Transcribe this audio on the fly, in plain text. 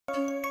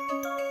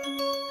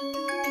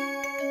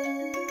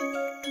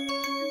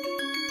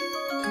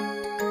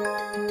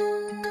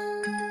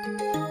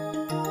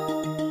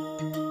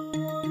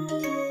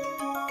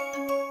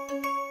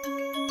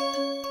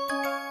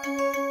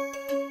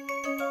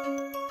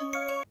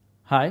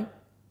Hi,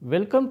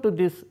 welcome to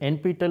this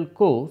NPTEL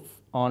course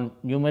on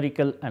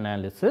numerical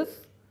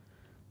analysis.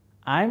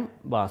 I am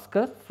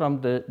Baskar from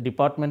the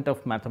Department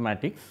of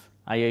Mathematics,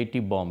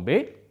 IIT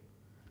Bombay.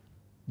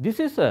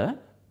 This is a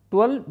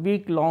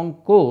 12-week long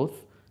course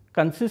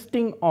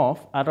consisting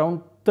of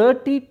around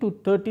 30 to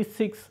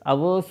 36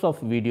 hours of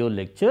video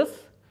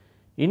lectures,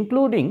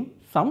 including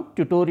some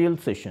tutorial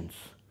sessions.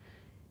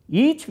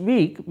 Each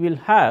week will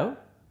have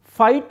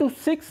 5 to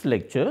 6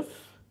 lectures,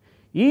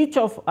 each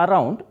of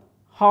around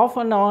half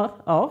an hour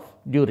of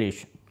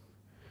duration.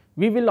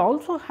 We will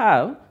also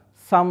have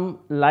some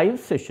live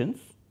sessions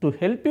to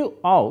help you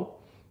out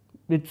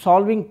with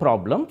solving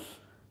problems.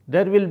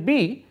 There will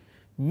be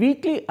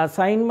weekly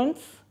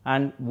assignments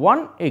and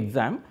one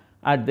exam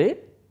at the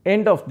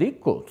end of the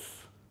course.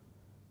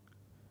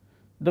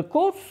 The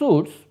course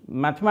suits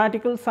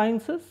mathematical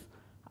sciences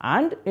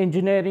and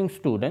engineering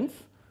students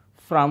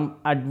from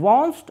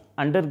advanced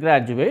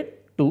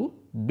undergraduate to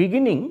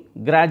beginning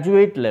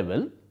graduate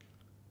level.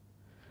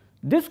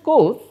 This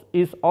course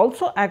is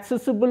also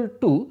accessible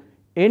to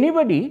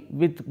anybody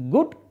with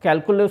good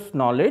calculus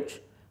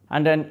knowledge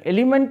and an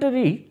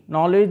elementary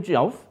knowledge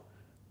of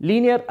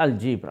linear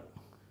algebra.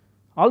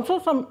 Also,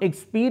 some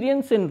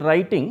experience in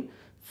writing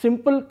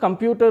simple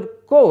computer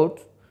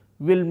codes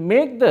will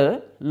make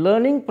the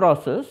learning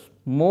process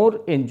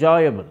more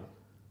enjoyable.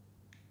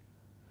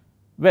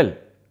 Well,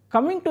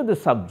 coming to the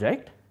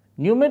subject,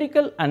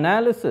 numerical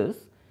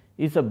analysis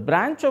is a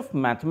branch of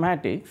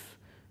mathematics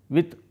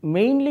with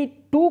mainly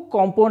two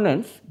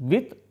components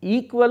with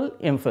equal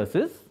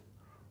emphasis.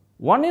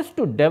 One is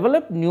to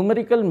develop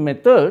numerical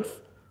methods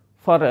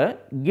for a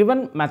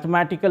given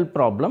mathematical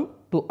problem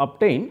to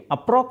obtain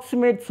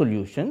approximate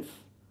solutions.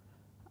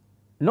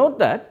 Note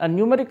that a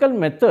numerical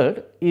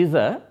method is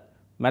a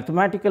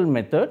mathematical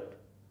method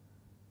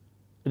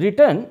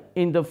written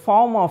in the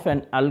form of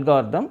an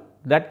algorithm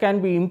that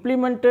can be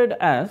implemented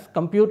as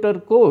computer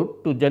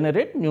code to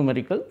generate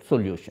numerical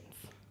solutions.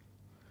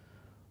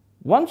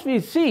 Once we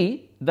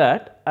see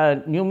that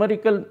a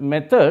numerical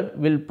method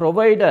will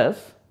provide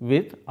us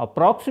with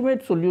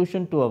approximate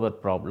solution to our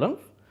problems,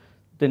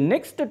 the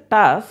next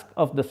task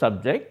of the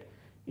subject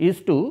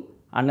is to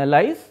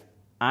analyze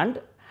and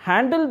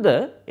handle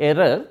the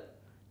error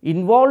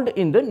involved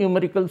in the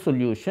numerical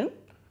solution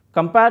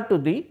compared to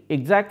the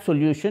exact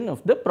solution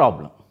of the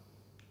problem.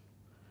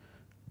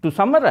 To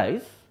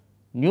summarize,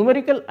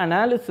 numerical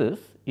analysis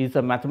is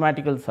a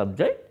mathematical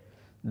subject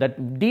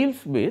that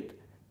deals with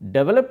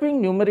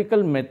developing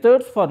numerical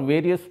methods for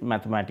various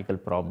mathematical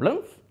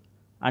problems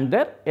and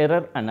their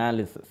error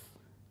analysis.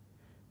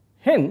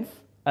 Hence,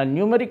 a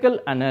numerical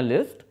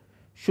analyst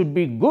should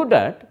be good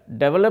at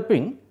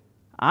developing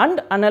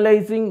and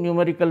analyzing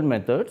numerical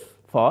methods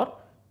for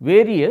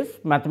various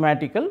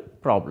mathematical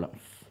problems.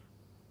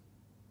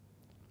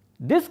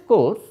 This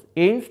course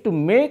aims to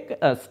make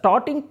a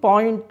starting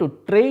point to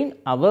train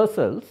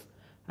ourselves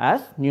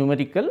as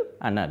numerical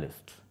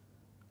analysts.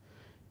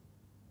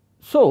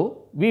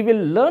 So, we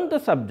will learn the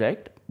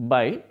subject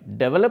by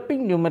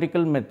developing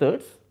numerical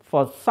methods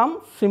for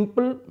some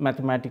simple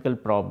mathematical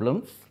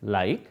problems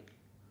like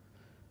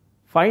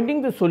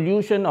finding the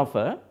solution of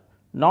a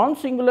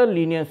non-singular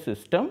linear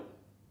system,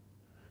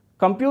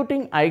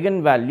 computing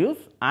eigenvalues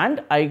and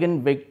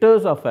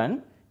eigenvectors of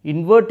an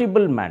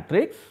invertible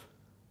matrix,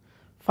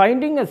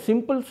 finding a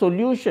simple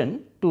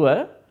solution to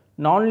a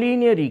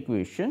nonlinear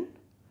equation,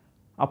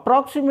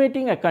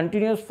 approximating a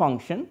continuous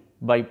function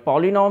by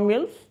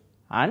polynomials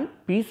and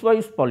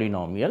piecewise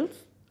polynomials,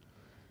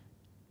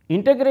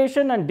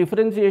 integration and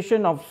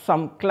differentiation of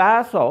some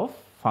class of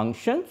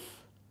functions,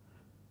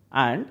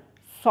 and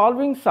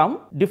solving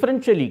some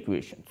differential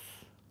equations.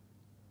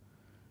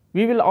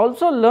 We will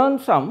also learn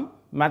some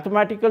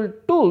mathematical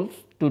tools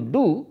to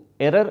do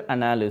error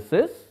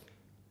analysis.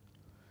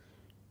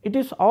 It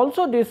is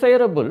also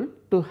desirable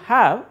to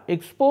have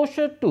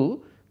exposure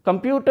to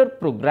computer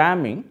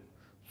programming.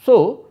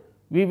 So,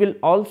 we will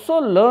also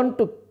learn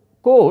to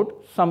code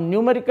some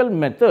numerical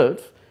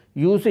methods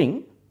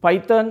using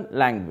Python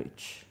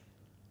language.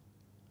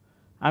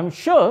 I am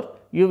sure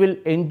you will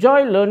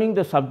enjoy learning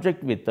the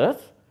subject with us.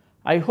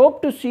 I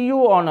hope to see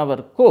you on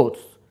our course.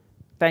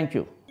 Thank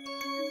you.